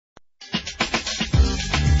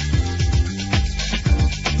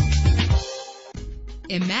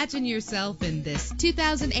Imagine yourself in this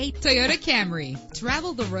 2008 Toyota Camry.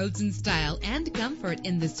 Travel the roads in style and comfort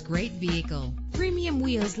in this great vehicle. Premium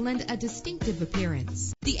wheels lend a distinctive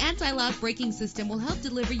appearance. The anti-lock braking system will help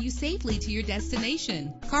deliver you safely to your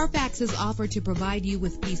destination. Carfax is offered to provide you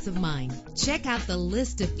with peace of mind. Check out the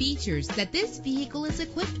list of features that this vehicle is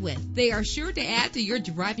equipped with. They are sure to add to your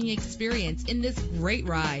driving experience in this great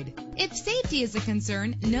ride. If safety is a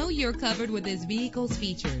concern, know you're covered with this vehicle's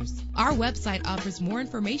features. Our website offers more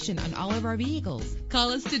information on all of our vehicles. Call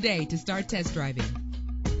us today to start test driving.